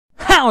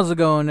How's it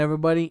going,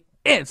 everybody?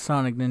 It's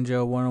Sonic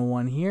Ninja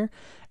 101 here,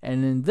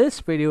 and in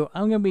this video,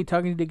 I'm going to be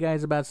talking to you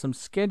guys about some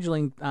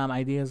scheduling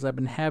ideas I've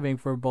been having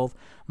for both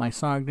my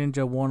Sonic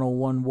Ninja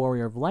 101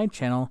 Warrior of Light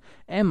channel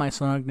and my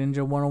Sonic Ninja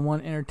 101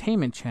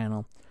 Entertainment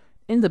channel.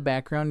 In the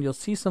background, you'll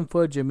see some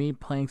footage of me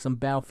playing some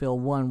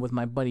Battlefield 1 with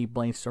my buddy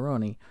Blaine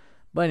Cerrone.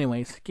 But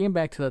anyways, getting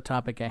back to the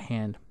topic at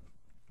hand.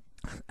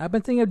 I've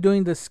been thinking of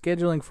doing this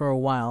scheduling for a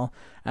while,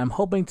 and I'm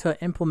hoping to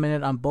implement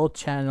it on both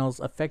channels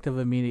effective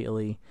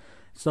immediately.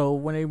 So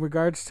when in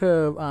regards to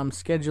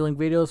scheduling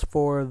videos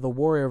for the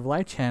Warrior of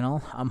Light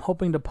channel, I'm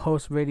hoping to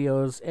post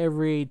videos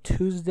every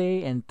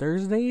Tuesday and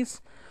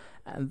Thursdays.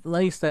 At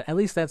least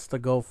that's the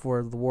goal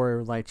for the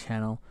Warrior of Light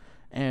channel.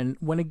 And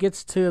when it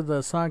gets to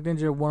the Sonic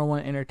Ninja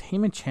 101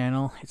 Entertainment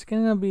channel, it's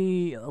going to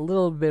be a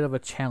little bit of a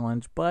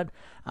challenge, but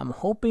I'm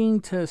hoping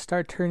to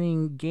start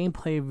turning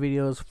gameplay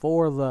videos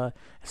for the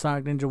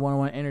Sonic Ninja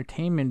 101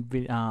 Entertainment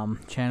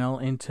channel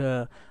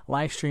into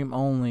live stream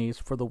onlys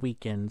for the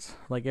weekends,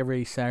 like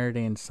every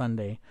Saturday and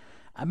Sunday.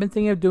 I've been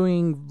thinking of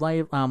doing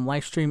live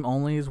stream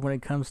onlys when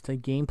it comes to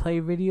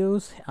gameplay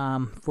videos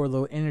for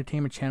the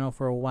entertainment channel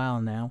for a while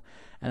now,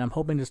 and I'm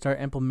hoping to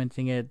start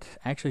implementing it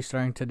actually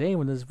starting today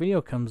when this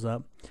video comes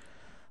up.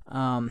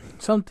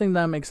 Something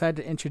that I'm excited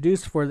to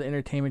introduce for the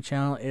entertainment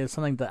channel is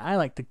something that I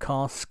like to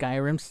call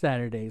Skyrim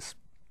Saturdays.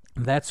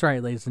 That's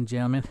right, ladies and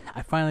gentlemen.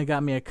 I finally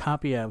got me a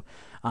copy of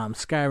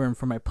Skyrim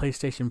for my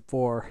PlayStation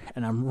 4,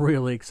 and I'm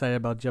really excited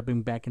about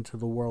jumping back into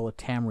the world of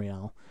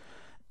Tamriel.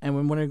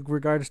 And when in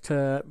regards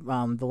to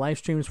the live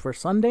streams for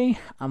Sunday,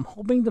 I'm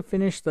hoping to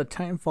finish the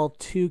Titanfall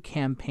 2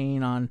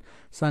 campaign on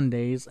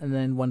Sundays, and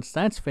then once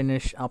that's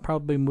finished, I'll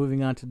probably be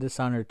moving on to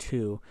Dishonored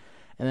 2,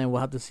 and then we'll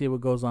have to see what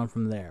goes on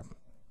from there.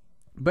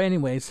 But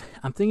anyways,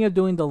 I'm thinking of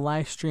doing the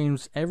live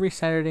streams every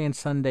Saturday and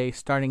Sunday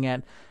starting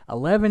at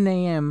 11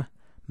 a.m.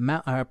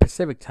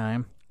 Pacific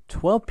Time,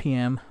 12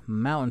 p.m.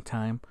 Mountain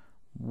Time,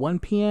 1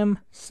 p.m.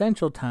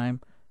 Central Time,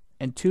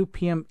 and 2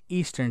 p.m.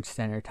 Eastern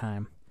Standard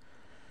Time.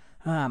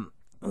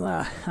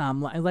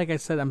 Like I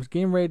said, I'm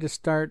getting ready to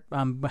start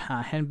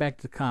heading back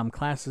to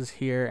classes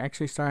here,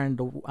 actually starting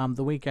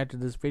the week after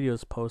this video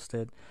is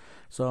posted.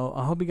 So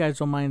I hope you guys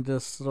don't mind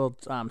this little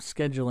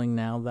scheduling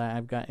now that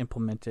I've got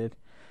implemented.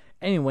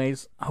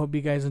 Anyways, I hope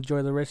you guys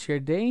enjoy the rest of your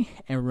day,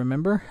 and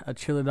remember, a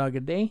chili dog a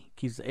day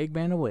keeps the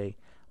Eggman away.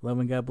 Love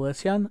and God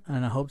bless you,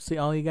 and I hope to see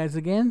all you guys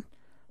again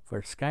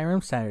for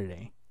Skyrim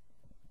Saturday.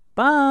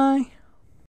 Bye!